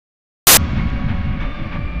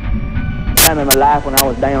time in my life when I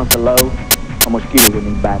was down so low, a mosquito wouldn't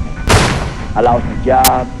even bite me. I lost my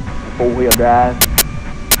job, four-wheel drive.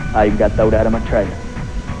 I even got thrown out of my trailer.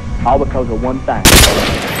 All because of one thing.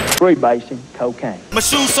 Freebasing cocaine. My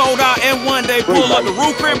shoes sold out in one day. Pull up the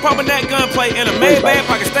roof crib, pumping that gunplay in a Maybach.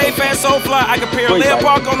 Pocket stay fast, so fly. I can parallel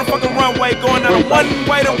park on the fucking runway, going down one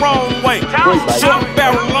way the wrong way. Jump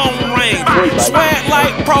barrel, long range. Sweat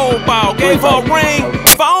like pro ball. Gave her a ring,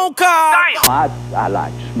 phone call. I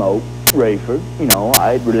like to smoke, reefer, you know,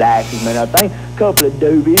 it relaxes me and everything. A couple of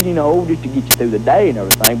doobies, you know, just to get you through the day and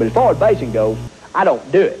everything. But as far as basing goes, I don't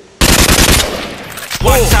do it.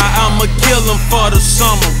 Watch how I'ma kill him for the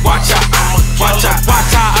summer. Watch how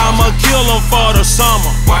I'ma kill him for the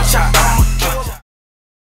summer. Watch how I'ma